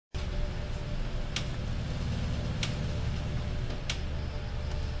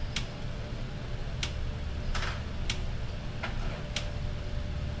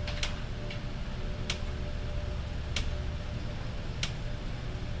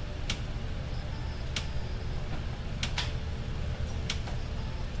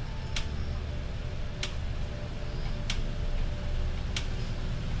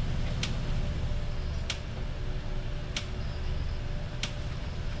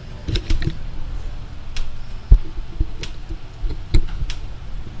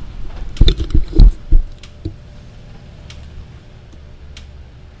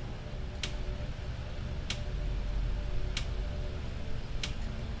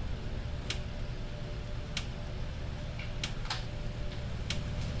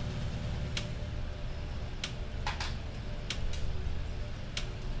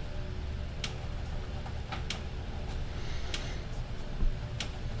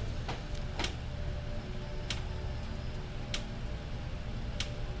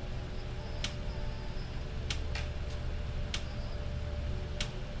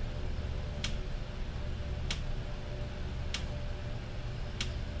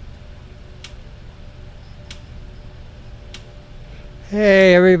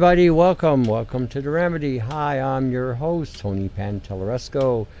Hey everybody, welcome to The Remedy. Hi, I'm your host, Tony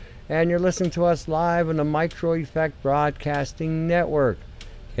Pantelleresco, and you're listening to us live on the Micro Effect Broadcasting Network.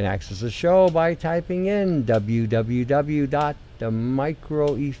 You can access the show by typing in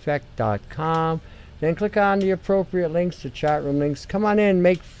www.themicroeffect.com. Then click on the appropriate links, the chat room links. Come on in,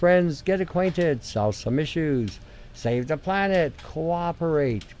 make friends, get acquainted, solve some issues, save the planet,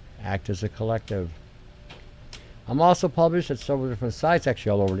 cooperate, act as a collective. I'm also published at several different sites, actually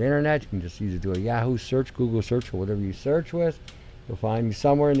all over the internet. You can just either do a Yahoo search, Google search, or whatever you search with. You'll find me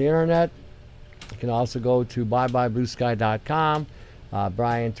somewhere in the internet. You can also go to byebyebluesky.com,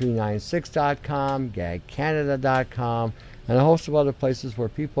 brian396.com, gagcanada.com, and a host of other places where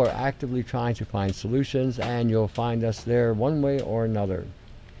people are actively trying to find solutions, and you'll find us there one way or another.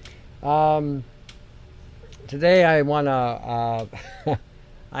 Today I want to...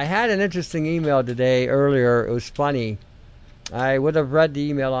 I had an interesting email today earlier. It was funny. I would have read the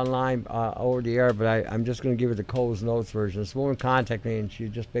email online over the air, but I'm just going to give it the Cole's Notes version. This woman contacted me, and she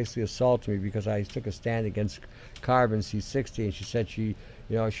just basically assaulted me because I took a stand against carbon C60, and she said she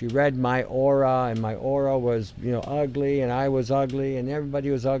read my aura, and my aura was, ugly, and I was ugly, and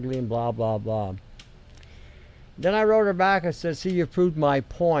everybody was ugly, and blah, blah, blah. Then I wrote her back. I said, see, you've proved my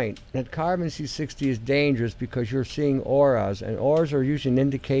point that carbon C60 is dangerous because you're seeing auras, and auras are usually an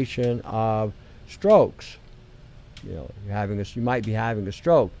indication of strokes. You might be having a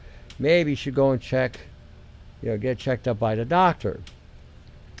stroke. Maybe you should go and check, get checked up by the doctor.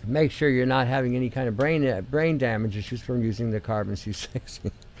 Make sure you're not having any kind of brain damage issues from using the carbon C60.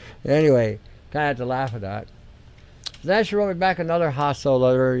 Anyway, kind of had to laugh at that. Then she wrote me back another hostile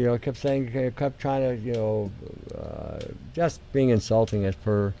letter, kept trying to, just being insulting as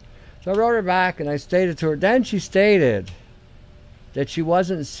per. So I wrote her back and I stated to her, then she stated that she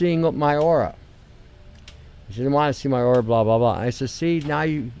wasn't seeing my aura. She didn't want to see my aura, blah, blah, blah. And I said, see, now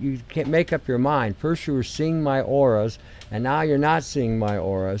you can't make up your mind. First you were seeing my auras, and now you're not seeing my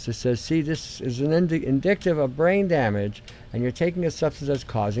auras. It says, see, this is an indicative of brain damage, and you're taking a substance that's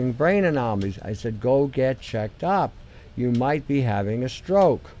causing brain anomalies. I said, go get checked up. You might be having a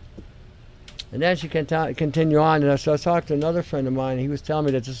stroke. And then she can continue on. And so I talked to another friend of mine. He was telling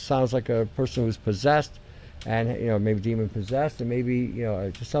me that this sounds like a person who's possessed, and maybe demon possessed, and maybe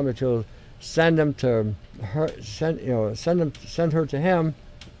just somebody to send them to her, send her to him,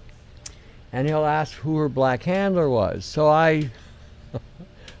 and he'll ask who her black handler was. So I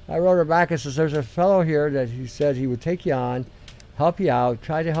wrote her back and says, there's a fellow here that he said he would take you on, help you out,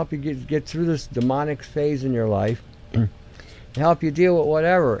 try to help you get through this demonic phase in your life. Help you deal with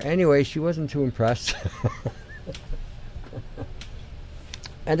whatever. Anyway, she wasn't too impressed.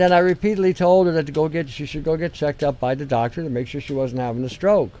 And then I repeatedly told her that she should go get checked up by the doctor to make sure she wasn't having a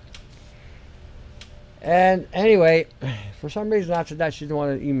stroke. And anyway, for some reason after that she didn't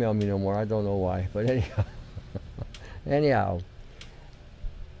want to email me no more. I don't know why, but anyhow,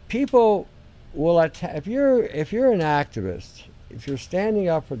 people will attack. If you're an activist, if you're standing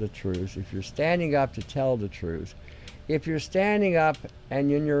up for the truth, if you're standing up to tell the truth, if you're standing up and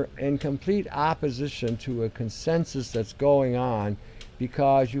you're in complete opposition to a consensus that's going on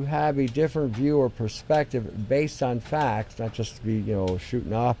because you have a different view or perspective based on facts, not just to be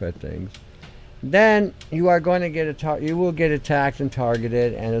shooting off at things, then you are going to you will get attacked and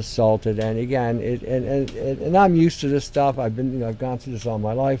targeted and assaulted. And again, and I'm used to this stuff. I've gone through this all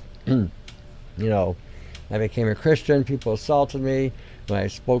my life. I became a Christian, people assaulted me. When I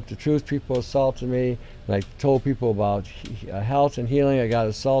spoke the truth, people assaulted me. When I told people about health and healing, I got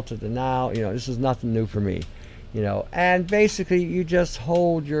assaulted. And now, this is nothing new for me. And basically, you just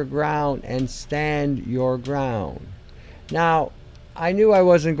hold your ground and stand your ground. Now, I knew I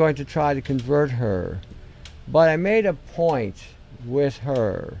wasn't going to try to convert her, but I made a point with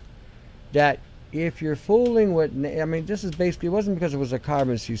her that if you're fooling with, this is basically, it wasn't because it was a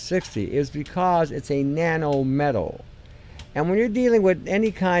carbon C60, it's because it's a nano metal. And when you're dealing with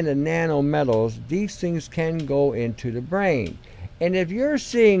any kind of nanometals, these things can go into the brain. And if you're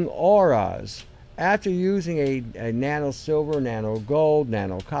seeing auras after using a nano silver, nano gold,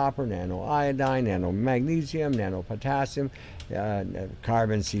 nano copper, nano iodine, nano magnesium, nano potassium,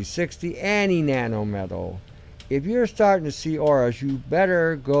 carbon C60, any nanometal, if you're starting to see auras, you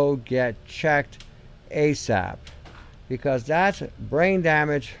better go get checked ASAP, because that's brain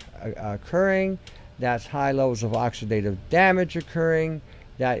damage occurring. That's high levels of oxidative damage occurring.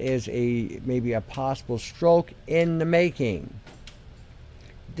 That is maybe a possible stroke in the making.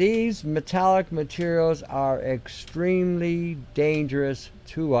 These metallic materials are extremely dangerous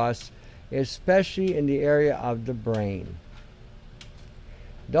to us, especially in the area of the brain.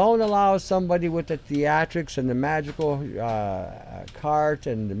 Don't allow somebody with the theatrics and the magical cart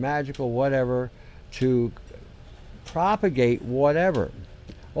and the magical whatever to propagate whatever.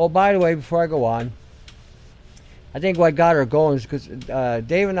 Oh, by the way, before I go on, I think what got her going is because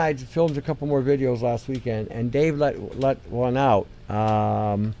Dave and I filmed a couple more videos last weekend, and Dave let one out.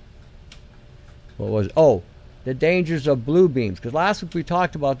 What was it? Oh, the dangers of blue beams. Because last week we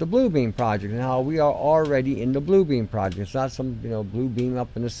talked about the blue beam project and how we are already in the blue beam project. It's not some blue beam up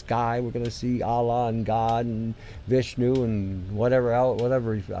in the sky. We're going to see Allah and God and Vishnu and whatever else,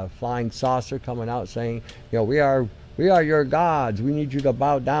 whatever flying saucer coming out saying, we are your gods. We need you to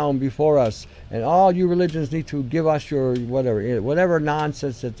bow down before us. And all you religions need to give us your whatever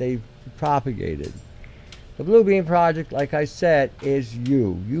nonsense that they've propagated. The Blue Beam Project, like I said, is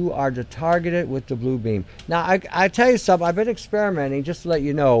you. You are to target it with the Blue Beam. Now, I tell you something. I've been experimenting, just to let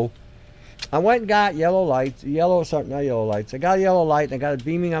you know. I went and got yellow lights. I got a yellow light, and I got it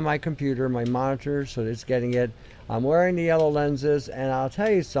beaming on my computer, my monitor, so it's getting it. I'm wearing the yellow lenses, and I'll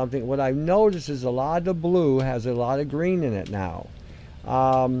tell you something. What I've noticed is a lot of the blue has a lot of green in it now.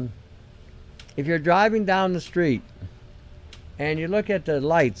 If you're driving down the street, and you look at the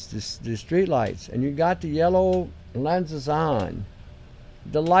lights, the street lights, and you got the yellow lenses on,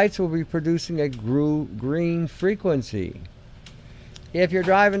 the lights will be producing a green frequency. If you're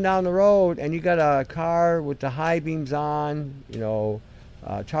driving down the road and you got a car with the high beams on,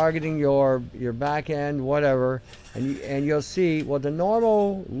 targeting your back end, whatever, and you'll see, well, the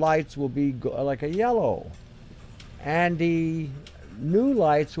normal lights will be like a yellow, and the new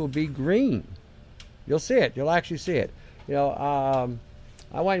lights will be green. You'll see it. You'll actually see it. I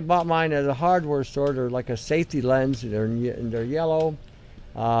went and bought mine at a hardware store. They're like a safety lens. They're yellow.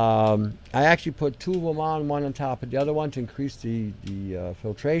 I actually put two of them on, one on top of the other one to increase the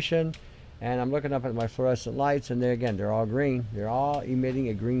filtration. And I'm looking up at my fluorescent lights, and they're all green. They're all emitting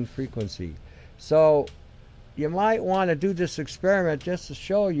a green frequency. So you might want to do this experiment just to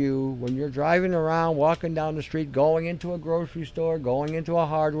show you when you're driving around, walking down the street, going into a grocery store, going into a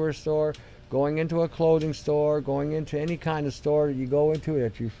hardware store, going into a clothing store, going into any kind of store that you go into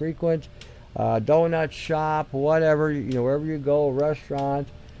that you frequent, donut shop, whatever, wherever you go, restaurant,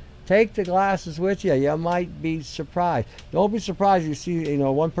 take the glasses with you. You might be surprised. Don't be surprised you see,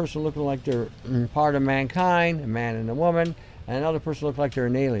 one person looking like they're part of mankind, a man and a woman, and another person look like they're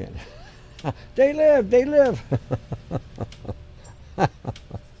an alien. They live.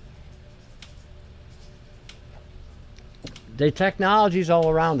 The technology's all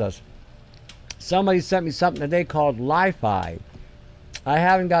around us. Somebody sent me something today called NULLIFY. I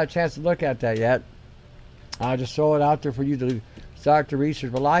haven't got a chance to look at that yet. I'll just throw it out there for you to start to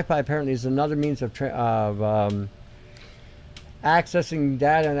research. But NULLIFY apparently is another means of accessing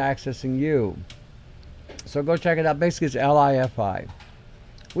data and accessing you. So go check it out. Basically, it's LIFI.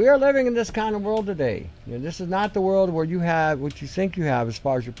 We are living in this kind of world today. This is not the world where you have what you think you have as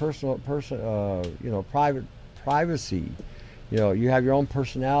far as your private privacy. You have your own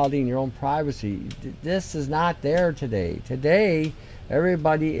personality and your own privacy. This is not there today. Today,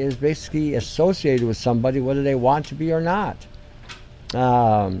 everybody is basically associated with somebody, whether they want to be or not.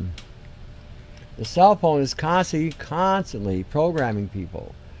 The cell phone is constantly programming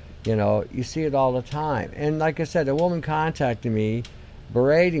people. You see it all the time. And like I said, a woman contacted me,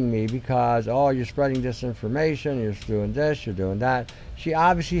 berating me because, you're spreading disinformation, you're doing this, you're doing that. She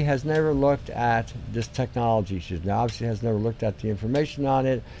obviously has never looked at this technology. She obviously has never looked at the information on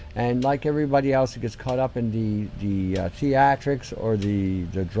it. And like everybody else who gets caught up in the theatrics or the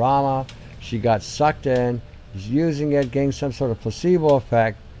drama, she got sucked in, is using it, getting some sort of placebo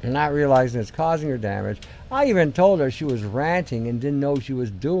effect, and not realizing it's causing her damage. I even told her she was ranting and didn't know she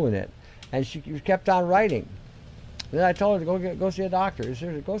was doing it. And she kept on writing. Then I told her to go see a doctor. I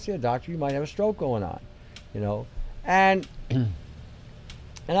said, go see a doctor. You might have a stroke going on, And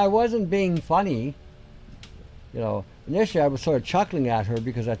and I wasn't being funny. Initially I was sort of chuckling at her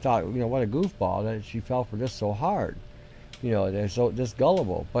because I thought, what a goofball that she fell for this so hard. They're so this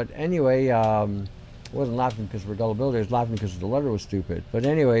gullible. But anyway, I wasn't laughing because of her gullibility. I was laughing because the letter was stupid. But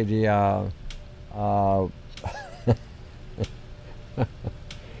anyway,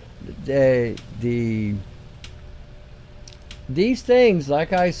 these things,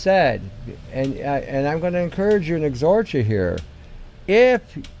 like I said, and I'm going to encourage you and exhort you here, if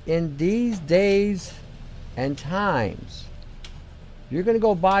in these days and times you're going to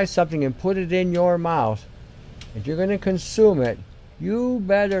go buy something and put it in your mouth, if you're going to consume it, you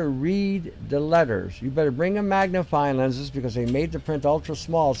better read the letters. You better bring them magnifying lenses because they made the print ultra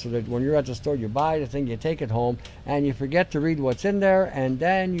small so that when you're at the store you buy the thing, you take it home, and you forget to read what's in there, and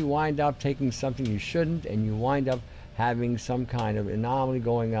then you wind up taking something you shouldn't, and you wind up having some kind of anomaly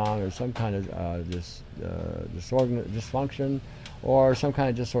going on, or some kind of dysfunction, or some kind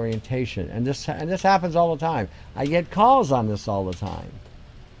of disorientation. And this happens all the time. I get calls on this all the time.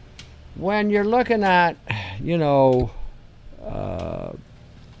 When you're looking at, you know,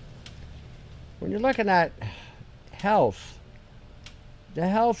 when you're looking at health, the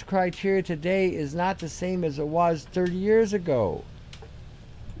health criteria today is not the same as it was 30 years ago.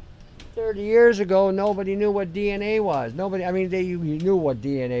 30 years ago, nobody knew what DNA was. Nobody, I mean, you knew what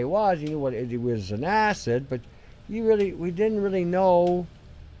DNA was, you knew what it was, an acid, but we didn't really know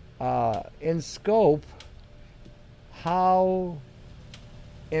in scope how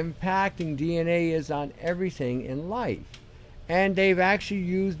impacting DNA is on everything in life. And they've actually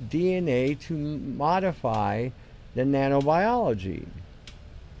used DNA to modify the nanobiology.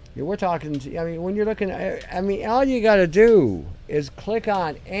 We're talking, I mean, when you're looking, I mean, all you got to do is click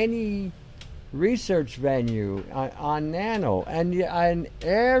on any research venue on nano, and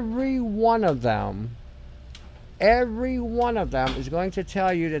every one of them is going to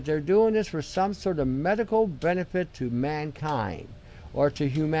tell you that they're doing this for some sort of medical benefit to mankind, or to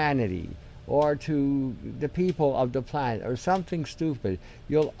humanity, or to the people of the planet, or something stupid.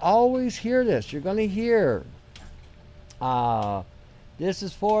 You'll always hear this. You're going to hear, this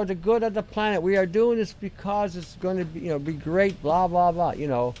is for the good of the planet. We are doing this because it's going to be, you know, be great, blah, blah, blah. You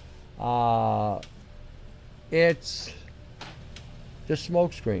know, it's the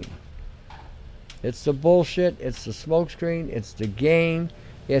smokescreen. It's the bullshit. It's the smokescreen. It's the game.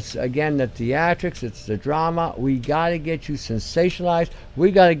 It's, again, the theatrics. It's the drama. We got to get you sensationalized.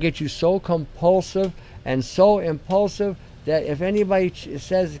 We got to get you so compulsive and so impulsive that if anybody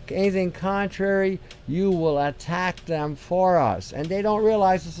says anything contrary, you will attack them for us. And they don't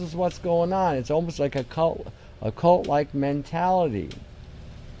realize this is what's going on. It's almost like a cult-like mentality.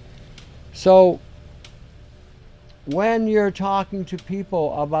 So when you're talking to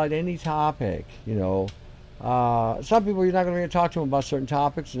people about any topic, you know, some people you're not going to talk to them about certain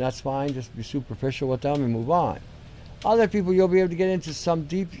topics, and that's fine. Just be superficial with them and move on. Other people, you'll be able to get into some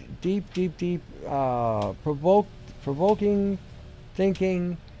deep, provoking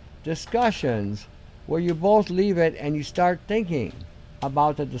thinking discussions where you both leave it and you start thinking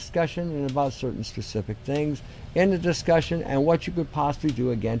about the discussion and about certain specific things in the discussion, and what you could possibly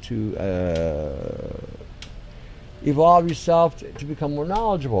do, again, to evolve yourself to become more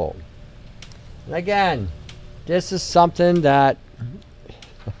knowledgeable. And again, this is something that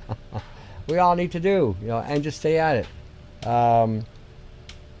we all need to do, you know, and just stay at it.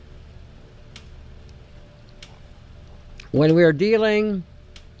 When we are dealing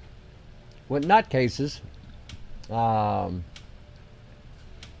with nutcases, where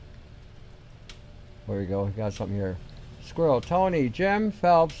we go, we got something here. Squirrel, Tony, Jim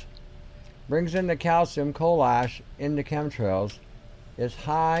Phelps brings in the calcium coal ash in the chemtrails. Is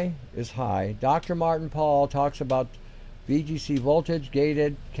high. Dr. Martin Paul talks about VGC voltage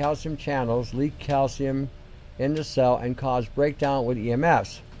gated calcium channels leak calcium in the cell and cause breakdown with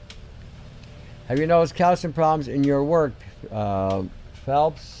EMFs. Have you noticed calcium problems in your work,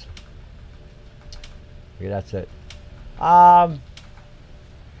 Phelps? Okay, that's it.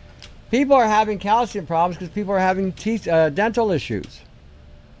 People are having calcium problems because people are having dental issues.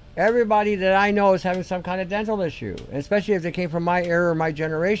 Everybody that I know is having some kind of dental issue, especially if they came from my era or my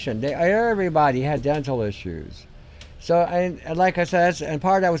generation. Everybody had dental issues. So, and like I said, and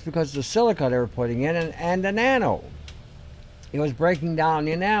part of that was because of the silica they were putting in, and the nano. It was breaking down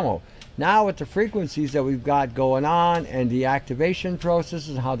the enamel. Now with the frequencies that we've got going on and the activation processes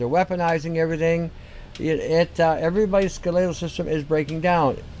and how they're weaponizing everything, everybody's skeletal system is breaking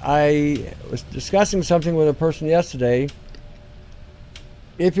down. I was discussing something with a person yesterday.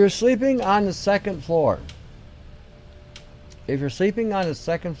 If you're sleeping on the second floor,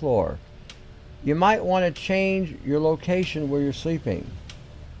 you might want to change your location where you're sleeping.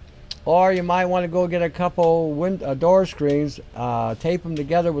 Or you might want to go get a couple door screens, tape them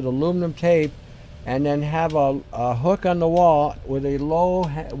together with aluminum tape, and then have a hook on the wall with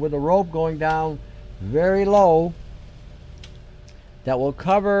a rope going down very low that will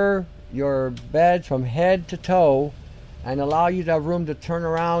cover your bed from head to toe and allow you to have room to turn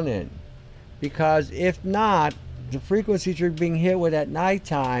around in. Because if not, the frequencies you're being hit with at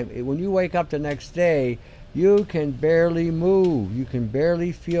nighttime, when you wake up the next day, you can barely move. You can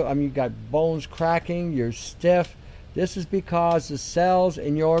barely feel, I mean, you got bones cracking, you're stiff. This is because the cells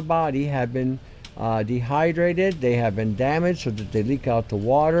in your body have been dehydrated, they have been damaged so that they leak out the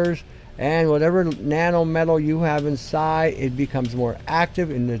waters, and whatever nanometal you have inside, it becomes more active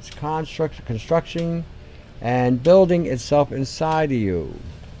in its construction and building itself inside of you.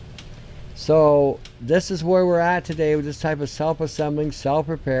 So this is where we're at today with this type of self-assembling,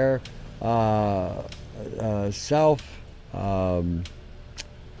 self-repair,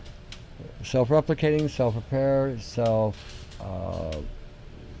 self-replicating, self-repair,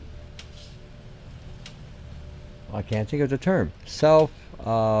 I can't think of the term.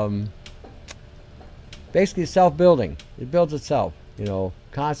 Basically self-building. It builds itself, you know,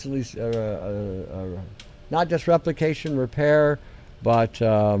 constantly, not just replication, repair, but,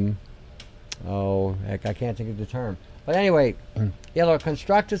 oh, heck, I can't think of the term. But anyway, it'll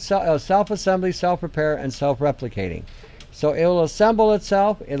construct itself, self-assembly, self-repair, and self-replicating. So it'll assemble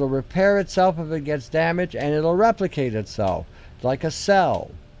itself, it'll repair itself if it gets damaged, and it'll replicate itself like a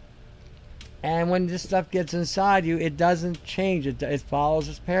cell. And when this stuff gets inside you, it doesn't change. It follows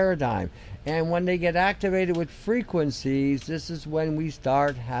its paradigm. And when they get activated with frequencies, this is when we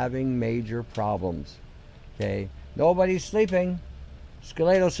start having major problems. Okay? Nobody's sleeping.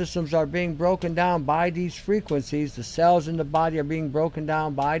 Skeletal systems are being broken down by these frequencies. The cells in the body are being broken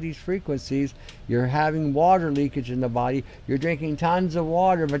down by these frequencies. You're having water leakage in the body. You're drinking tons of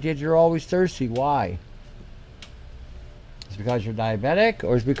water, but yet you're always thirsty. Why? It's because you're diabetic,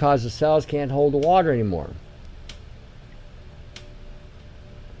 or it's because the cells can't hold the water anymore.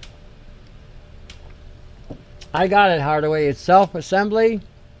 I got it, Hardaway. It's self-assembly,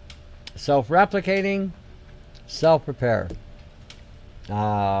 self-replicating, self-repair.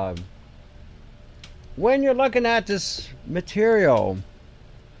 When you're looking at this material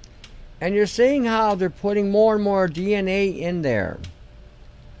and you're seeing how they're putting more and more DNA in there.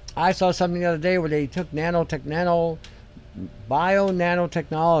 I saw something the other day where they took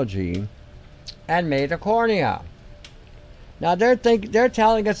bio-nanotechnology and made a cornea. Now they're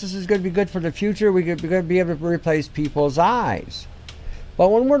telling us this is going to be good for the future. We're going to be able to replace people's eyes. But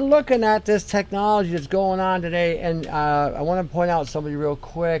when we're looking at this technology that's going on today, and I want to point out somebody real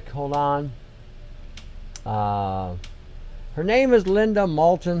quick. Hold on. Her name is Linda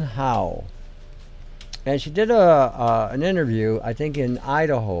Moulton Howe. And she did an interview, I think, in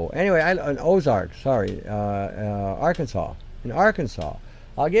Idaho. Anyway, in Ozark, sorry, Arkansas. In Arkansas.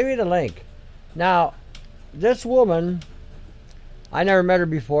 I'll give you the link. Now, this woman, I never met her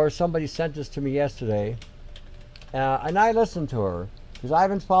before. Somebody sent this to me yesterday. And I listened to her, because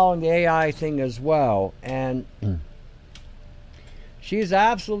I've been following the AI thing as well. And she's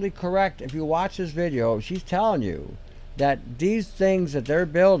absolutely correct. If you watch this video, she's telling you that these things that they're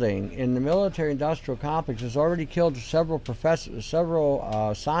building in the military-industrial complex has already killed several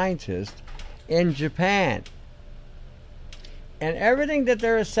scientists in Japan. And everything that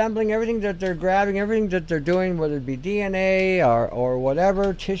they're assembling, everything that they're grabbing, everything that they're doing, whether it be DNA or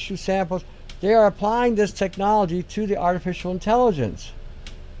whatever, tissue samples, they are applying this technology to the artificial intelligence.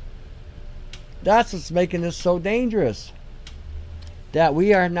 That's what's making this so dangerous. That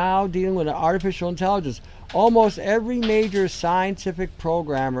we are now dealing with an artificial intelligence. Almost every major scientific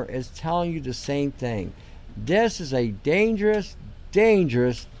programmer is telling you the same thing. This is a dangerous,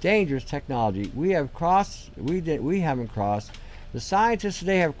 dangerous, dangerous technology. We haven't crossed. The scientists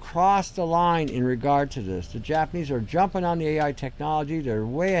today have crossed the line in regard to this. The Japanese are jumping on the AI technology. They're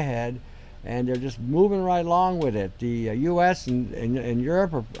way ahead, and they're just moving right along with it. The U.S. and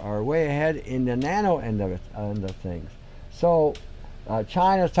Europe are way ahead in the nano end of things. So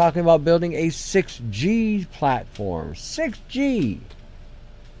China is talking about building a 6G platform. 6G.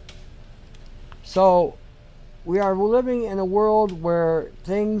 So we are living in a world where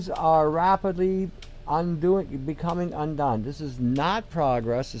things are rapidly becoming undone. This is not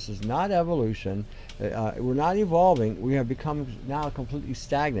progress. This is not evolution. We're not evolving. We have become now completely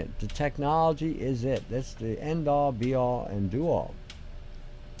stagnant. The technology is it. That's the end all, be all, and do all.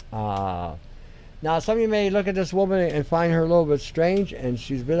 Now, some of you may look at this woman and find her a little bit strange, and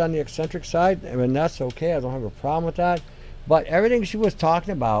she's a bit on the eccentric side. I mean, that's okay. I don't have a problem with that. But everything she was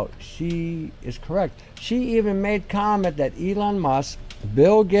talking about, she is correct. She even made comment that Elon Musk,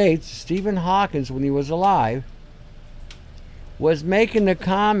 Bill Gates, Stephen Hawking, when he was alive, was making the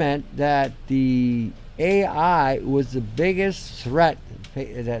comment that the AI was the biggest threat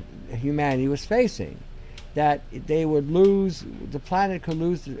that humanity was facing. That they would lose, the planet could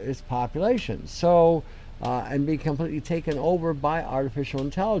lose its population. So, and be completely taken over by artificial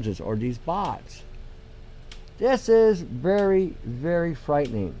intelligence or these bots. This is very, very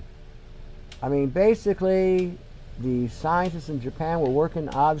frightening. I mean, basically, the scientists in Japan were working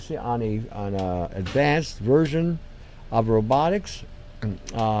obviously on a advanced version of robotics.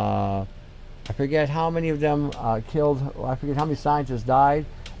 I forget how many of them killed. I forget how many scientists died.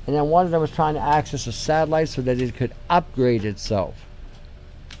 And then one of them was trying to access a satellite so that it could upgrade itself,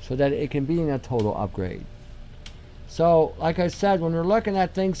 so that it can be in a total upgrade. So, like I said, when we're looking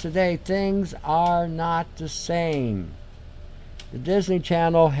at things today, things are not the same. The Disney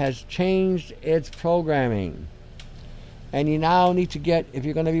Channel has changed its programming. And you now need to get, if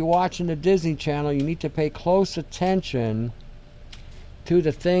you're going to be watching the Disney Channel, you need to pay close attention to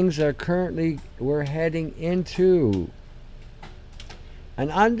the things that are currently we're heading into. And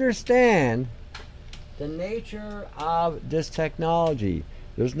understand the nature of this technology.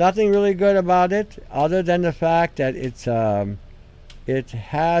 There's nothing really good about it other than the fact that it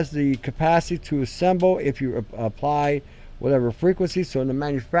has the capacity to assemble if you apply whatever frequency. So in the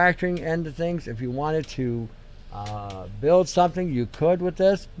manufacturing end of things, if you wanted to build something, you could with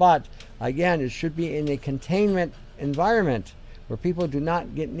this. But again, it should be in a containment environment where people do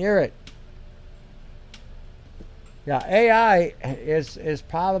not get near it. Yeah, AI is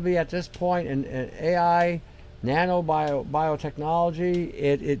probably at this point in AI,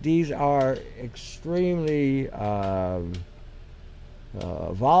 biotechnology. These are extremely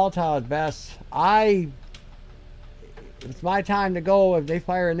volatile at best. It's my time to go. If they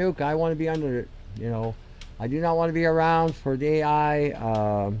fire a nuke, I want to be under it. You know, I do not want to be around for the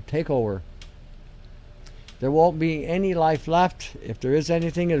AI takeover. There won't be any life left. If there is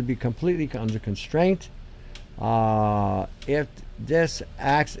anything, it'll be completely under constraint. If this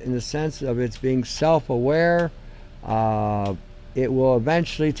acts in the sense of it's being self-aware, it will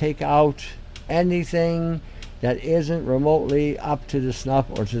eventually take out anything that isn't remotely up to the snuff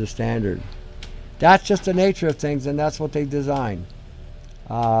or to the standard. That's just the nature of things, and that's what they design.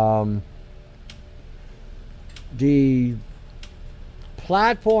 The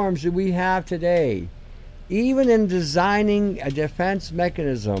platforms that we have today, even in designing a defense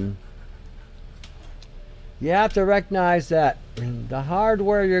mechanism, you have to recognize that the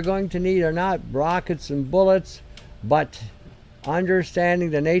hardware you're going to need are not rockets and bullets, but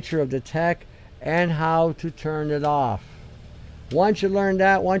understanding the nature of the tech and how to turn it off. Once you learn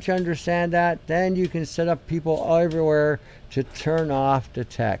that, once you understand that, then you can set up people everywhere to turn off the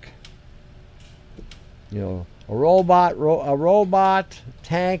tech. You know, a robot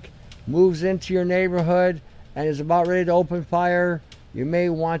tank moves into your neighborhood and is about ready to open fire. You may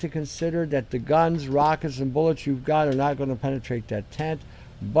want to consider that the guns, rockets, and bullets you've got are not going to penetrate that tent,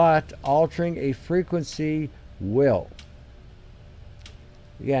 but altering a frequency will.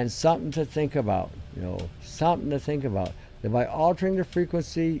 Again, something to think about. You know, something to think about. That by altering the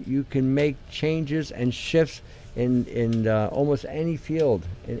frequency, you can make changes and shifts in almost any field,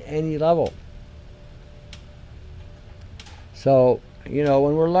 in any level. So, you know,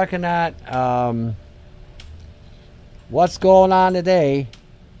 when we're looking at what's going on today,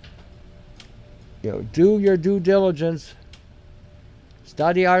 you know, do your due diligence,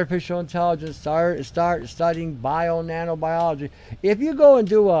 study artificial intelligence, start studying nanobiology. If you go and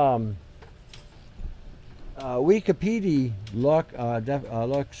do Wikipedia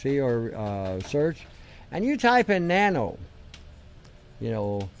search, and you type in nano, you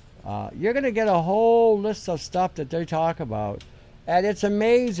know, you're going to get a whole list of stuff that they talk about. And it's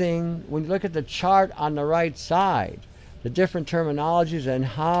amazing when you look at the chart on the right side, the different terminologies and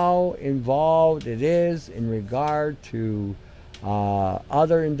how involved it is in regard to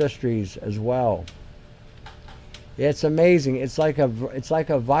other industries as well. It's amazing. It's like a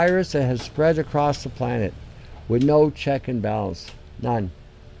virus that has spread across the planet with no check and balance. None.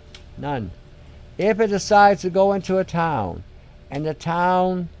 If it decides to go into a town and the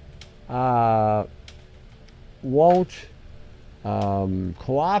town won't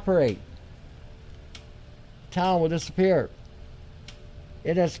cooperate, town will disappear.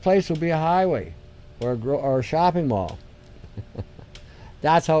 In its place will be a highway or a shopping mall.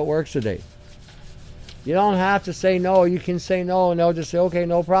 That's how it works today. You don't have to say no. You can say no, and they'll just say, okay,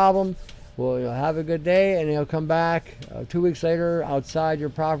 no problem. Well, you'll have a good day, and they'll come back 2 weeks later outside your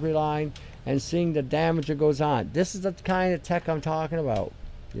property line and seeing the damage that goes on. This is the kind of tech I'm talking about.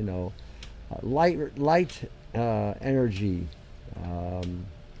 You know, light energy,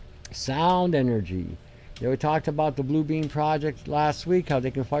 sound energy. You know, we talked about the Blue Beam project last week, how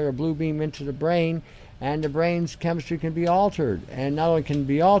they can fire a blue beam into the brain, and the brain's chemistry can be altered. And not only can it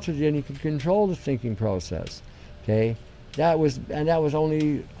be altered, then you can control the thinking process. Okay, that was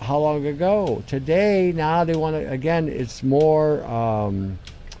only how long ago? Today, now they want to, again, it's more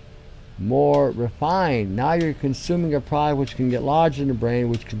refined. Now you're consuming a product which can get lodged in the brain,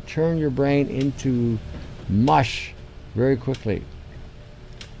 which can turn your brain into mush very quickly.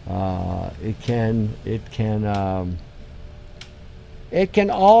 It can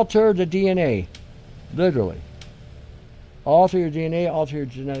alter the DNA, literally. Alter your DNA, alter your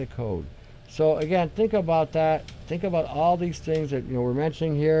genetic code. So again, think about that. Think about all these things that we're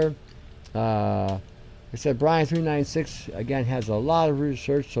mentioning here. I said Brian396 again has a lot of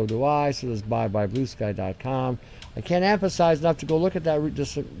research, so do I. So does buybluesky.com. I can't emphasize enough to go look at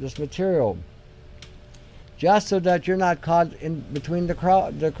this material, just so that you're not caught in between the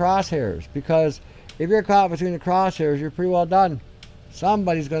crosshairs. Because if you're caught between the crosshairs, you're pretty well done.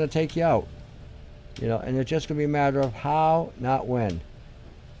 Somebody's going to take you out, and it's just going to be a matter of how, not when.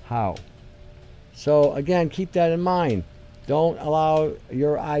 How. So again, keep that in mind. Don't allow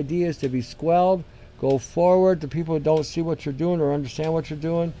your ideas to be squelched. Go forward. The people who don't see what you're doing or understand what you're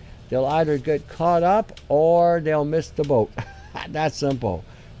doing, they'll either get caught up or they'll miss the boat. That's simple,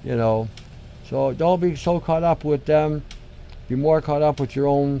 So don't be so caught up with them. Be more caught up with your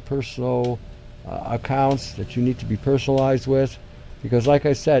own personal accounts that you need to be personalized with. Because like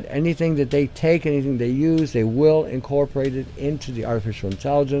I said, anything that they take, anything they use, they will incorporate it into the artificial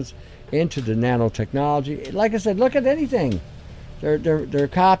intelligence, into the nanotechnology. Like I said, look at anything. They're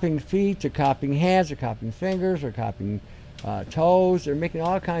copying feet, they're copying hands, they're copying fingers, they're copying toes. They're making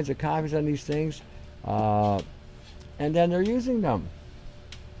all kinds of copies on these things, and then they're using them.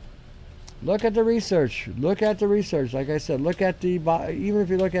 Look at the research. Look at the research. Like I said, look at even if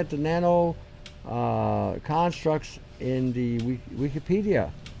you look at the nano constructs in the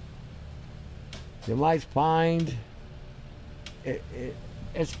Wikipedia, you might find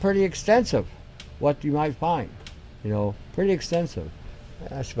it's pretty extensive. What you might find. Pretty extensive.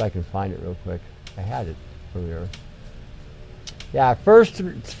 Let's see if I can find it real quick. I had it earlier. Yeah, first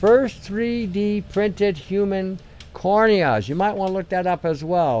 3D printed human corneas. You might want to look that up as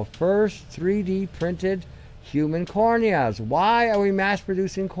well. First 3D printed human corneas. Why are we mass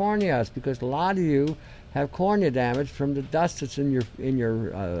producing corneas? Because a lot of you have cornea damage from the dust that's in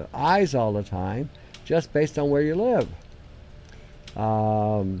your eyes all the time, just based on where you live.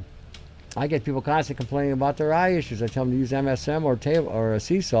 I get people constantly complaining about their eye issues. I tell them to use MSM or a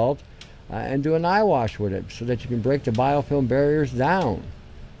sea salt and do an eye wash with it so that you can break the biofilm barriers down.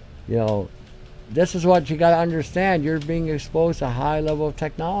 This is what you got to understand. You're being exposed to a high level of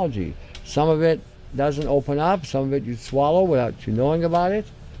technology. Some of it doesn't open up. Some of it you swallow without you knowing about it.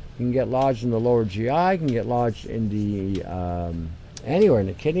 You can get lodged in the lower GI. You can get lodged in the anywhere, in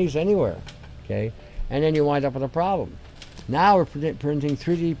the kidneys, anywhere. Okay, and then you wind up with a problem. Now we're printing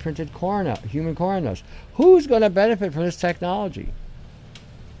 3D printed human corneas. Who's going to benefit from this technology?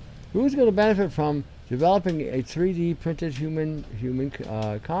 Who's going to benefit from developing a 3D printed human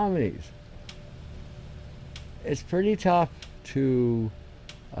colonies? It's pretty tough to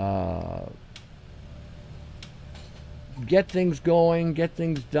get things going, get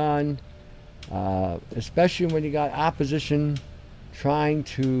things done, especially when you got opposition trying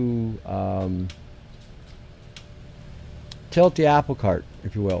to tilt the apple cart,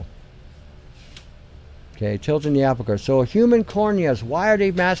 if you will. Okay, tilting the apple cart. So human corneas, why are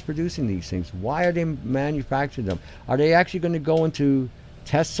they mass producing these things? Why are they manufacturing them? Are they actually going to go into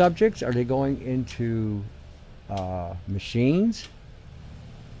test subjects? Are they going into machines?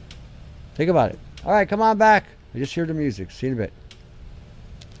 Think about it. All right, come on back. I just hear the music. See you in a bit.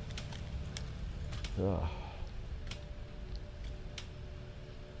 Ugh.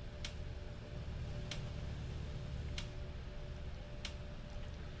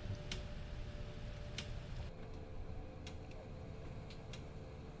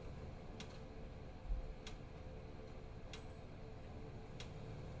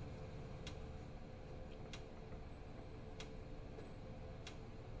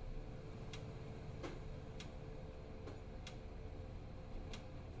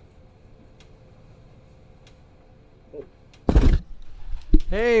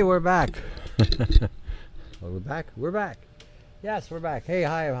 Hey, we're back. We're back. Yes, we're back. Hey,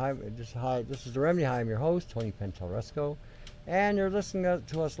 hi. This is the Remedy. Hi, I'm your host, Tony Pentelresco, and you're listening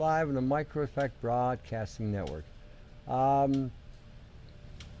to us live on the Micro Effect Broadcasting Network. I've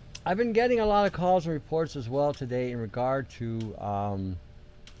been getting a lot of calls and reports as well today in regard to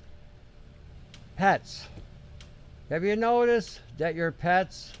pets. Have you noticed that your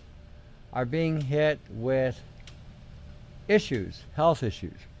pets are being hit with issues, health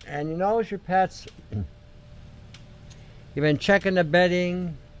issues? And you notice your pets, you've been checking the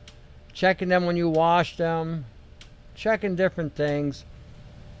bedding, checking them when you wash them, checking different things,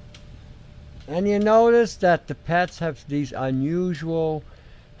 and you notice that the pets have these unusual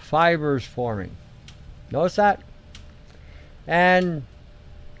fibers forming. Notice that? And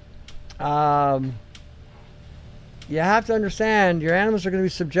you have to understand your animals are going to be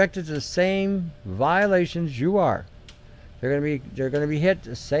subjected to the same violations you are. They're going to be hit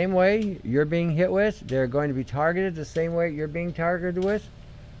the same way you're being hit with. They're going to be targeted the same way you're being targeted with.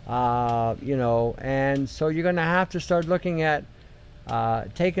 And so you're going to have to start looking at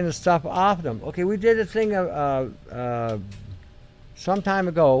taking the stuff off them. Okay, we did a thing some time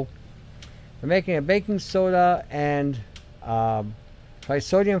ago. We're making a baking soda and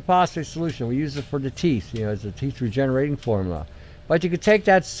trisodium phosphate solution. We use it for the teeth, as a teeth regenerating formula. But you could take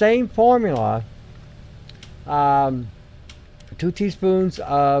that same formula, 2 teaspoons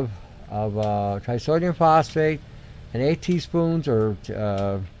of trisodium phosphate, and 8 teaspoons, or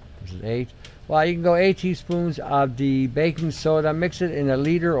this is 8. Well, you can go 8 teaspoons of the baking soda, mix it in a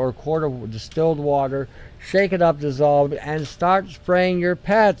liter or quart of distilled water, shake it up, dissolve it, and start spraying your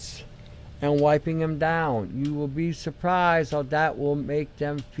pets and wiping them down. You will be surprised how that will make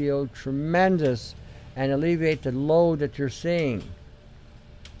them feel tremendous and alleviate the load that you're seeing.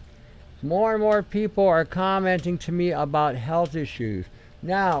 More and more people are commenting to me about health issues.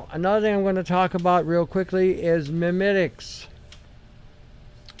 Now, another thing I'm going to talk about real quickly is mimetics.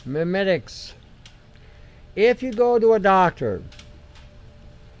 Mimetics. If you go to a doctor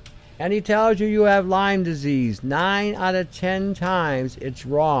and he tells you you have Lyme disease, 9 out of 10 times it's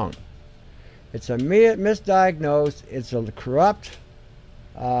wrong. It's a misdiagnosed. It's a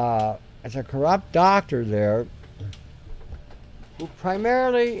corrupt doctor there, who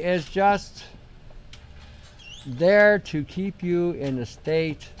primarily is just there to keep you in a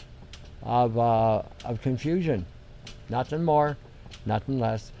state of confusion. Nothing more, nothing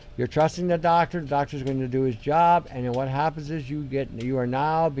less. You're trusting the doctor. The doctor's going to do his job, and then what happens is you are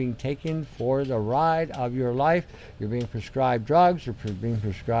now being taken for the ride of your life. You're being prescribed drugs. You're being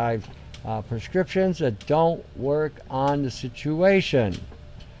prescribed prescriptions that don't work on the situation.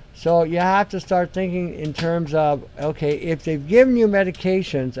 So you have to start thinking in terms of, okay, if they've given you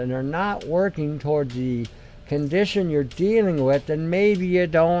medications and they're not working toward the condition you're dealing with, then maybe you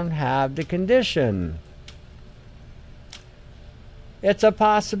don't have the condition. It's a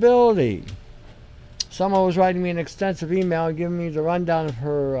possibility. Someone was writing me an extensive email giving me the rundown of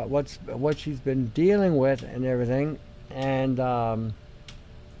her what she's been dealing with and everything, and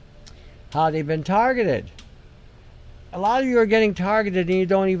how they've been targeted. A lot of you are getting targeted and you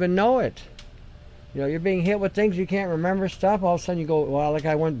don't even know it. You're being hit with things, you can't remember stuff. All of a sudden you go, well, like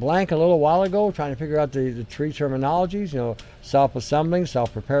I went blank a little while ago trying to figure out the three terminologies, self-assembling,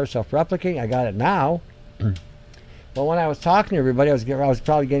 self-prepare, self-replicating. I got it now. But when I was talking to everybody, I was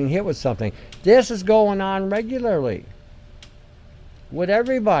probably getting hit with something. This is going on regularly with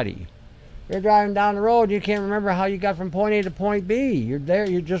everybody. You're driving down the road, you can't remember how you got from point A to point B. You're there,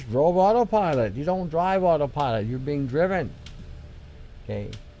 you just drove autopilot. You don't drive autopilot, you're being driven. Okay.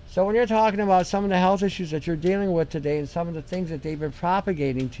 So when you're talking about some of the health issues that you're dealing with today and some of the things that they've been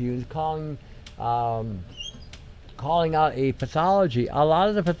propagating to you, calling out a pathology, a lot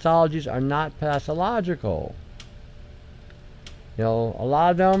of the pathologies are not pathological. A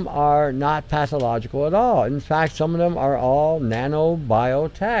lot of them are not pathological at all. In fact, some of them are all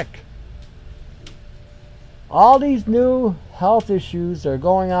nanobiotech. All these new health issues that are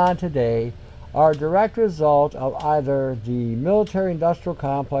going on today are a direct result of either the military-industrial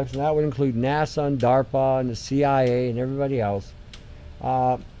complex, and that would include NASA and DARPA and the CIA and everybody else,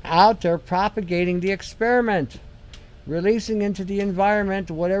 out there propagating the experiment, releasing into the environment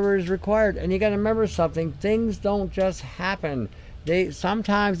whatever is required. And you got to remember something, things don't just happen.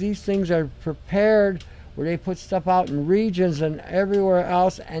 Sometimes these things are prepared where they put stuff out in regions and everywhere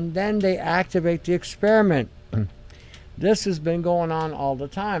else, and then they activate the experiment. This has been going on all the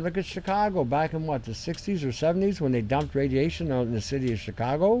time. Look at Chicago back in the 60s or 70s when they dumped radiation out in the city of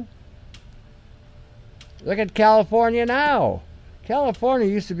Chicago. Look at California now. California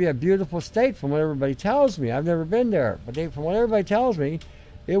used to be a beautiful state from what everybody tells me. I've never been there, but from what everybody tells me,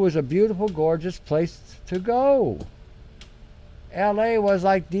 it was a beautiful, gorgeous place to go. LA was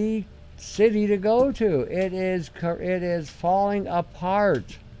like the city to go to. It is falling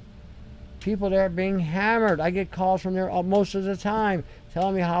apart. People there are being hammered. I get calls from there most of the time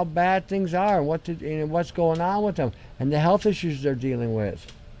telling me how bad things are and what's going on with them and the health issues they're dealing with.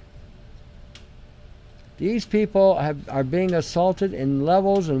 These people are being assaulted in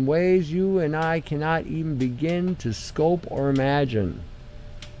levels and ways you and I cannot even begin to scope or imagine.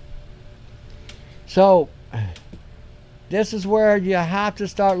 So this is where you have to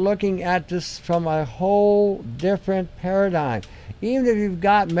start looking at this from a whole different paradigm. Even if you've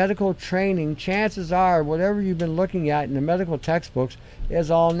got medical training, chances are whatever you've been looking at in the medical textbooks is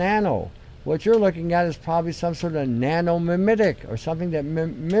all nano. What you're looking at is probably some sort of nanomimetic or something that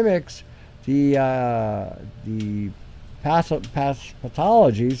mimics the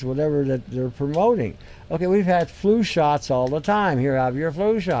pathologies, whatever that they're promoting. Okay, we've had flu shots all the time. Here, have your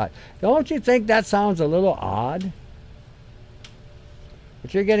flu shot. Don't you think that sounds a little odd?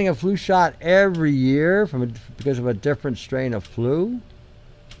 But you're getting a flu shot every year because of a different strain of flu?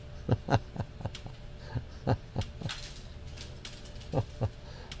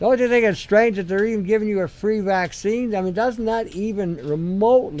 Don't you think it's strange that they're even giving you a free vaccine? I mean, doesn't that even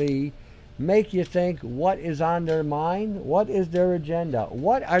remotely make you think what is on their mind? What is their agenda?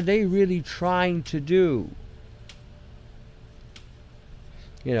 What are they really trying to do?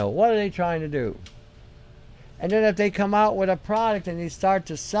 You know, what are they trying to do? And then if they come out with a product and they start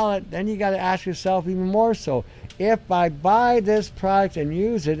to sell it, then you got to ask yourself even more so, if I buy this product and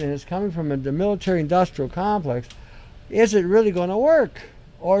use it and it's coming from the military industrial complex, is it really going to work?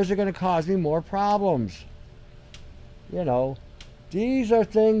 Or is it going to cause me more problems? You know, these are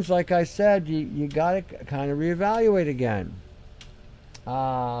things, like I said, you got to kind of reevaluate again.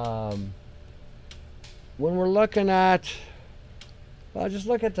 When we're looking at, well, just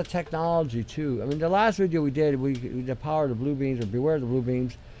look at the technology too. I mean, the last video we did, the power of the blue beams, or beware of the blue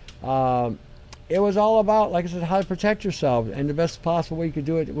beams. It was all about, like I said, how to protect yourself, and the best possible way you could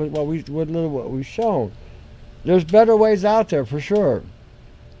do it with what we've shown. There's better ways out there for sure.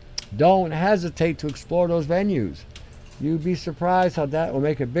 Don't hesitate to explore those venues. You'd be surprised how that will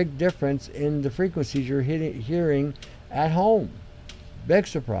make a big difference in the frequencies you're hearing at home. Big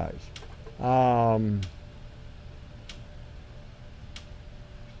surprise.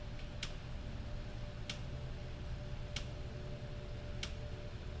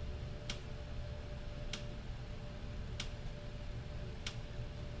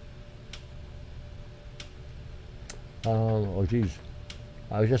 Oh geez,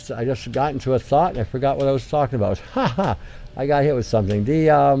 I just got into a thought and I forgot what I was talking about. Ha! I got hit with something.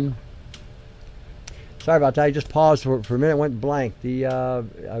 Sorry about that. I just paused for a minute, went blank. I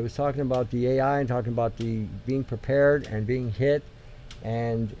was talking about the AI and talking about the being prepared and being hit.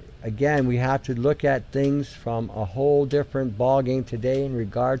 And again, we have to look at things from a whole different ball game today in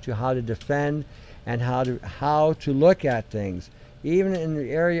regard to how to defend and how to look at things. Even in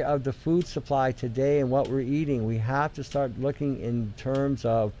the area of the food supply today and what we're eating, we have to start looking in terms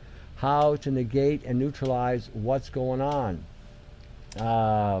of how to negate and neutralize what's going on.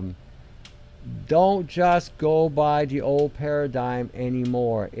 Don't just go by the old paradigm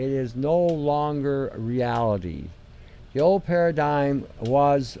anymore. It is no longer reality. The old paradigm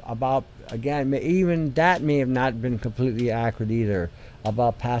was about, again, even that may have not been completely accurate either,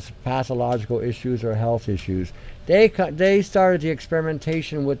 about pathological issues or health issues. They started the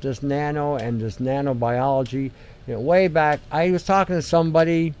experimentation with this nano and this nanobiology, you know, way back. I was talking to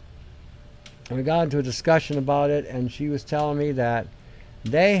somebody and we got into a discussion about it, and she was telling me that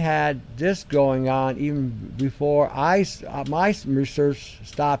they had this going on even before my research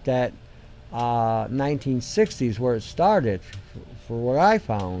stopped at 1960s, where it started, for what I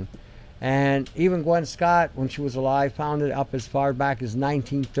found. And even Gwen Scott, when she was alive, found it up as far back as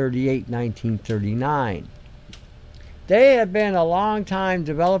 1938, 1939. They had been a long time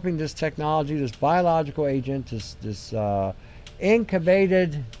developing this technology, this biological agent, this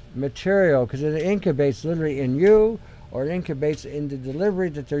incubated material, because it incubates literally in you, or it incubates in the delivery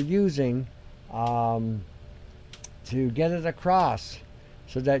that they're using to get it across,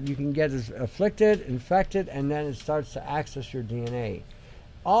 so that you can get afflicted, infected, and then it starts to access your DNA.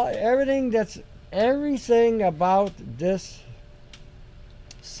 Everything about this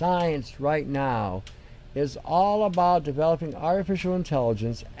science right now is all about developing artificial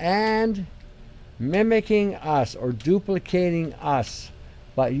intelligence and mimicking us or duplicating us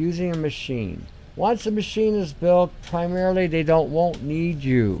by using a machine. Once a machine is built, primarily they won't need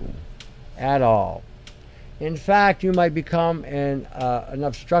you at all. In fact, you might become an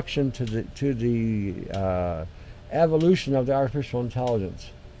obstruction to the evolution of the artificial intelligence.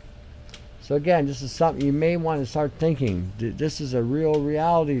 So again, this is something you may want to start thinking. This is a real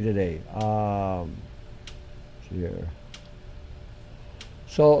reality today. Here.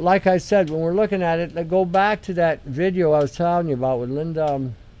 So like I said, when we're looking at it, go back to that video I was telling you about with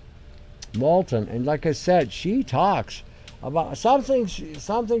Linda Moulton, and like I said, she talks about some things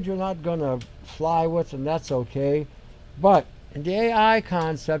you're not going to fly with, and that's okay. But in the AI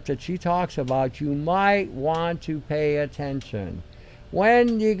concept that she talks about, you might want to pay attention.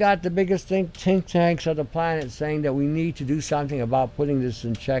 When you got the biggest think tanks of the planet saying that we need to do something about putting this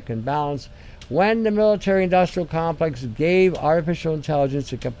in check and balance, when the military-industrial complex gave artificial intelligence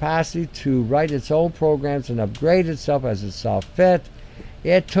the capacity to write its own programs and upgrade itself as it saw fit,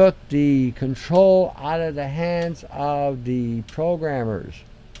 it took the control out of the hands of the programmers,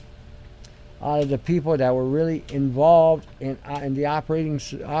 out of the people that were really involved in the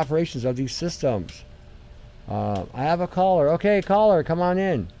operations of these systems. I have a caller. Okay, caller, come on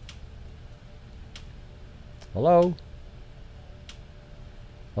in. Hello?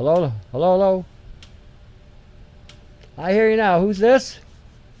 Hello, hello, hello. I hear you now. Who's this?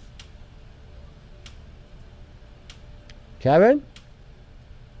 Kevin?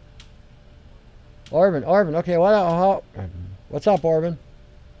 Orban, Orban. Okay, what's up, Orban?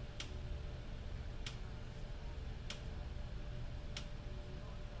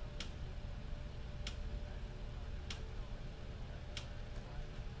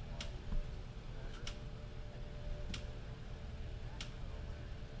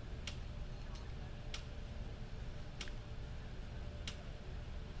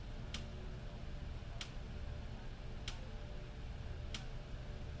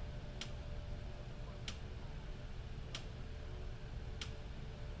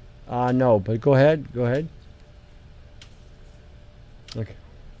 No, but go ahead. Go ahead. Okay.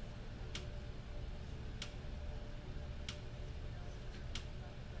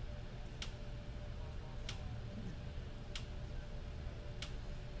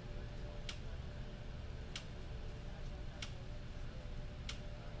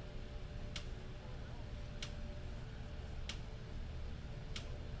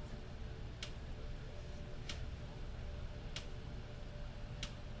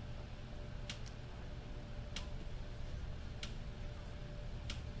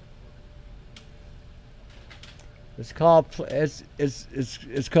 It's called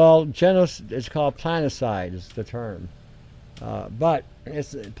it's called planicide is the term. But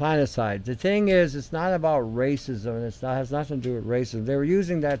it's planicide. The thing is, it's not about racism, and it's not has nothing to do with racism. They were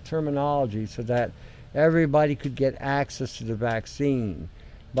using that terminology so that everybody could get access to the vaccine.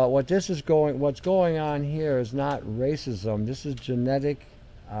 But what's going on here is not racism. This is genetic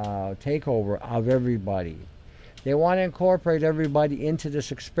takeover of everybody. They want to incorporate everybody into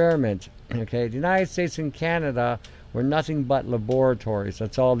this experiment. Okay, the United States and Canada were nothing but laboratories.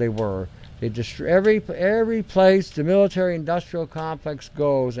 That's all they were. They destroy every place the military-industrial complex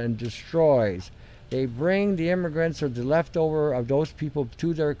goes and destroys. They bring the immigrants or the leftover of those people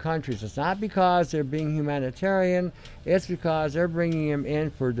to their countries. It's not because they're being humanitarian. It's because they're bringing them in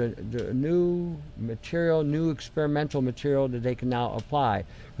for the new material, new experimental material that they can now apply.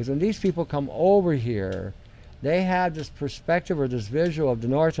 Because when these people come over here, they have this perspective or this visual of the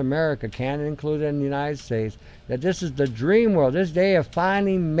North America, Canada included in the United States, that this is the dream world. They have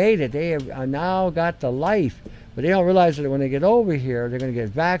finally made it. They have now got the life. But they don't realize that when they get over here, they're going to get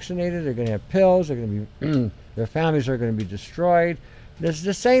vaccinated, they're going to have pills, they're going to be, their families are going to be destroyed. This is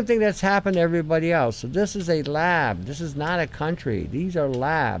the same thing that's happened to everybody else. So this is a lab. This is not a country. These are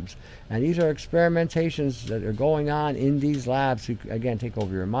labs. And these are experimentations that are going on in these labs to, again, take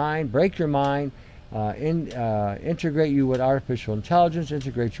over your mind, break your mind, integrate you with artificial intelligence,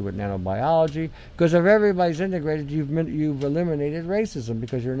 integrate you with nanobiology. Because if everybody's integrated, you've eliminated racism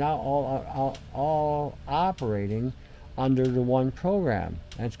because you're now all operating under the one program.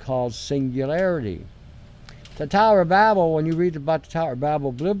 And it's called singularity. The Tower of Babel, when you read about the Tower of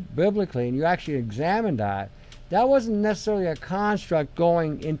Babel biblically and you actually examine that, that wasn't necessarily a construct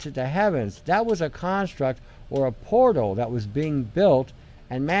going into the heavens. That was a construct or a portal that was being built.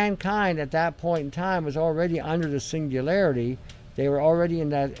 And mankind at that point in time was already under the singularity. They were already in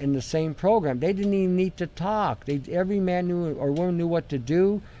the same program. They didn't even need to talk. Every man knew or woman knew what to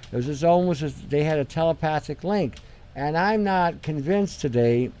do. It was almost as they had a telepathic link. And I'm not convinced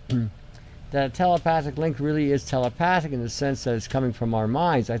today that a telepathic link really is telepathic in the sense that it's coming from our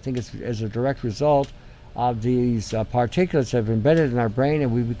minds. I think it's as a direct result of these particulates that have embedded in our brain,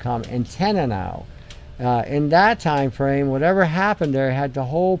 and we become antenna now. In that time frame, whatever happened there had the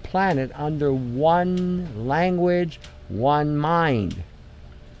whole planet under one language, one mind.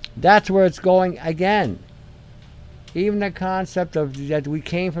 That's where it's going again. Even the concept of that we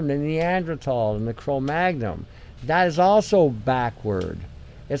came from the Neanderthal and the Cro-Magnon, that is also backward.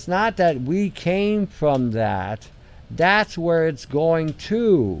 It's not that we came from that. That's where it's going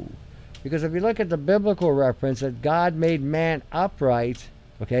to. Because if you look at the biblical reference that God made man upright,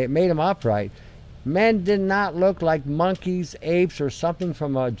 okay, it made him upright. Men did not look like monkeys, apes, or something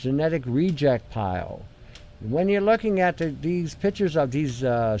from a genetic reject pile. When you're looking at these pictures of these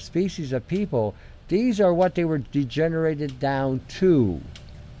species of people, these are what they were degenerated down to.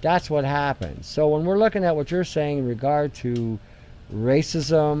 That's what happened. So when we're looking at what you're saying in regard to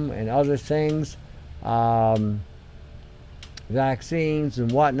racism and other things, vaccines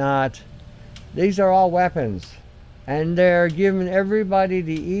and whatnot, these are all weapons. And they're giving everybody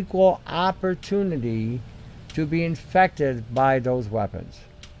the equal opportunity to be infected by those weapons.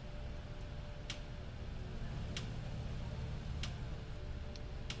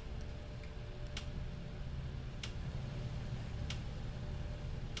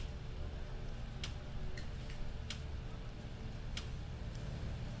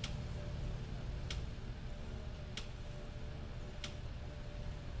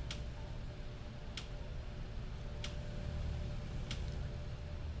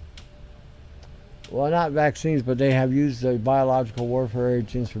 well, not vaccines, but they have used the biological warfare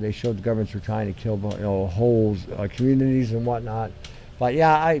agents where they showed the governments were trying to kill, whole communities and whatnot. But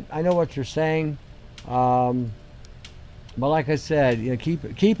yeah, I know what you're saying. But like I said,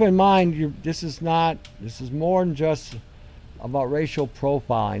 keep in mind, this is more than just about racial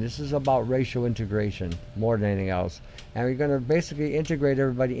profiling. This is about racial integration more than anything else. And we're going to basically integrate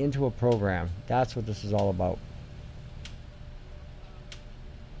everybody into a program. That's what this is all about.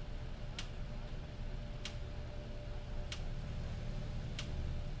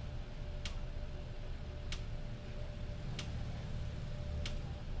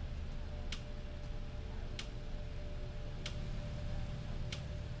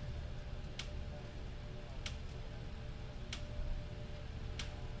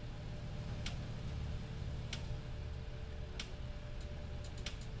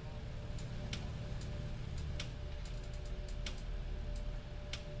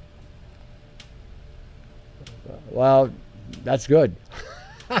 Well, that's good.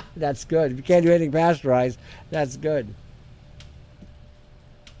 That's good. If you can't do anything pasteurized, that's good.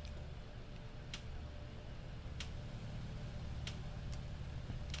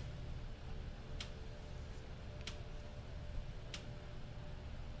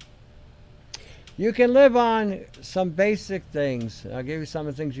 You can live on some basic things. I'll give you some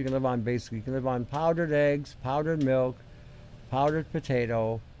of the things you can live on basically. You can live on powdered eggs, powdered milk, powdered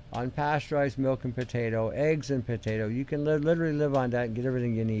potato, unpasteurized milk and potato, eggs and potato. You can literally live on that and get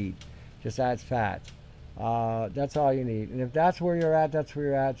everything you need. Just adds fat. That's all you need. And if that's where you're at, that's where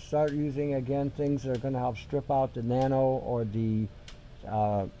you're at. Start using, again, things that are going to help strip out the nano or the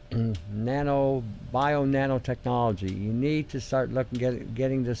bio nanotechnology. You need to start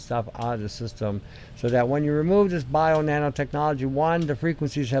getting this stuff out of the system so that when you remove this bio nanotechnology, one, the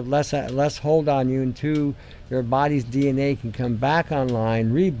frequencies have less hold on you, and two, your body's DNA can come back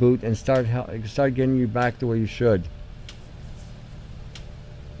online, reboot, and start getting you back the way you should.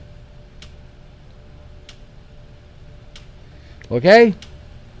 Okay?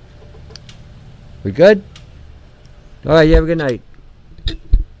 We good? All right, you have a good night.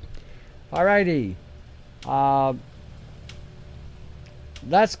 Alrighty,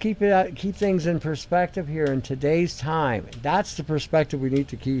 let's keep things in perspective here in today's time. That's the perspective we need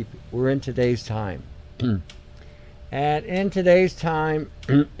to keep. We're in today's time. And in today's time,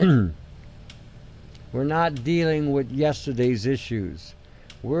 we're not dealing with yesterday's issues.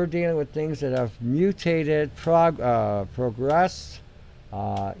 We're dealing with things that have mutated, progressed,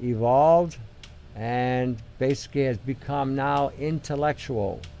 evolved, and basically has become now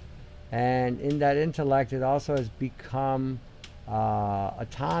intellectual. And in that intellect, it also has become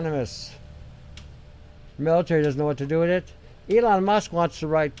autonomous. The military doesn't know what to do with it. Elon Musk wants to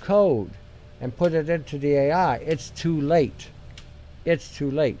write code and put it into the AI. It's too late. It's too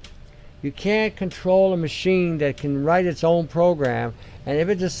late. You can't control a machine that can write its own program, and if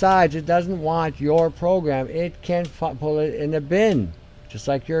it decides it doesn't want your program, it can pull it in a bin, just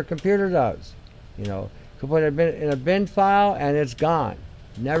like your computer does. You can put it in a bin file, and it's gone.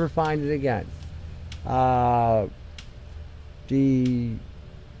 Never find it again. The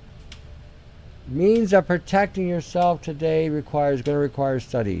means of protecting yourself today going to require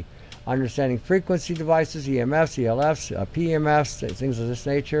study. Understanding frequency devices, EMFs, ELFs, PMFs, things of this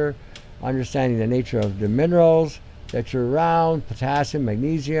nature. Understanding the nature of the minerals that you're around, potassium,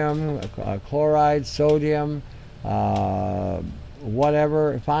 magnesium, chloride, sodium,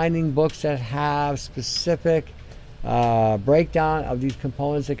 whatever. Finding books that have specific breakdown of these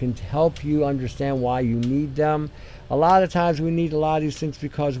components that can help you understand why you need them. A lot of times we need a lot of these things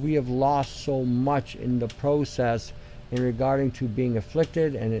because we have lost so much in the process in regarding to being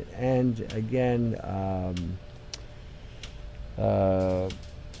afflicted and again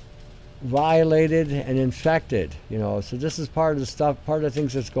violated and infected. So this is part of the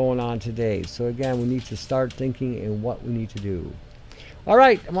things that's going on today. So again, we need to start thinking in what we need to do. All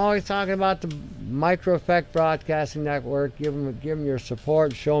right, I'm always talking about the Micro Effect Broadcasting Network. Give them your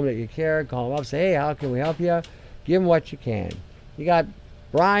support. Show them that you care. Call them up. Say, hey, how can we help you? Give them what you can. You got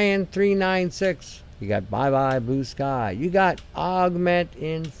Brian396. You got Bye Bye Blue Sky. You got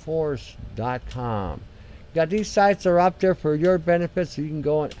AugmentInForce.com. You got these sites that are up there for your benefit, so you can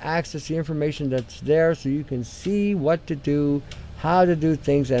go and access the information that's there, so you can see what to do, how to do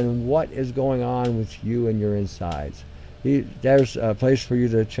things, and what is going on with you and your insides. There's a place for you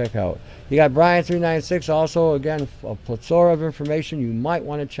to check out. You got Brian396 also, again, a plethora of information you might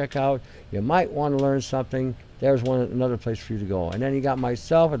want to check out. You might want to learn something. There's another place for you to go. And then you got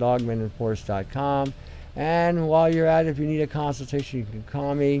myself at AugmentInForce.com. And while you're at it, if you need a consultation, you can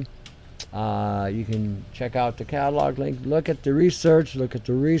call me. You can check out the catalog link, look at the research, look at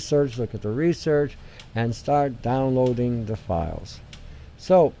the research, look at the research, and start downloading the files.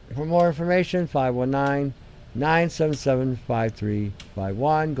 So, for more information,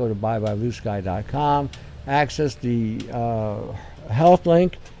 519-977-5351. Go to buybybluesky.com, access the health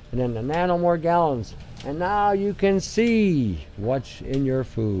link, and then the nanomore gallons. And now you can see what's in your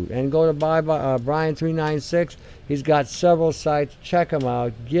food. And go to Brian396. He's got several sites. Check him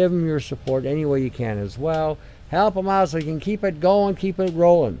out. Give him your support any way you can as well. Help him out so he can keep it going, keep it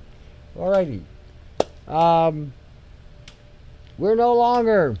rolling. Alrighty. We're no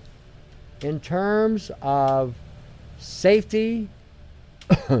longer, in terms of safety,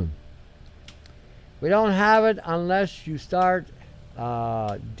 we don't have it unless you start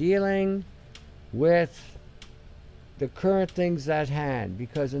dealing with the current things at hand,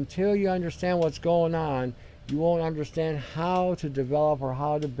 because until you understand what's going on, you won't understand how to develop or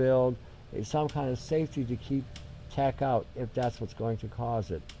how to build some kind of safety to keep tech out, if that's what's going to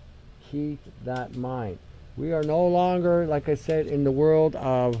cause it. Keep that in mind. We are no longer, like I said, in the world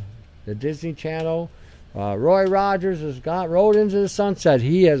of the Disney Channel. Roy Rogers has rode into the sunset.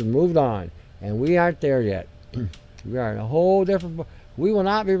 He has moved on, and we aren't there yet. We are in a whole different. We will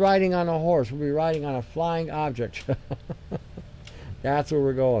not be riding on a horse. We'll be riding on a flying object. That's where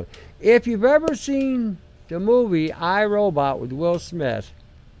we're going. If you've ever seen the movie I, Robot with Will Smith,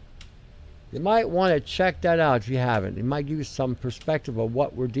 you might want to check that out if you haven't. It might give you some perspective of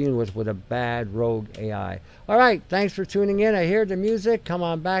what we're dealing with a bad rogue AI. All right, thanks for tuning in. I hear the music. Come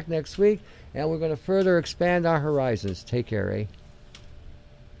on back next week, and we're going to further expand our horizons. Take care, eh?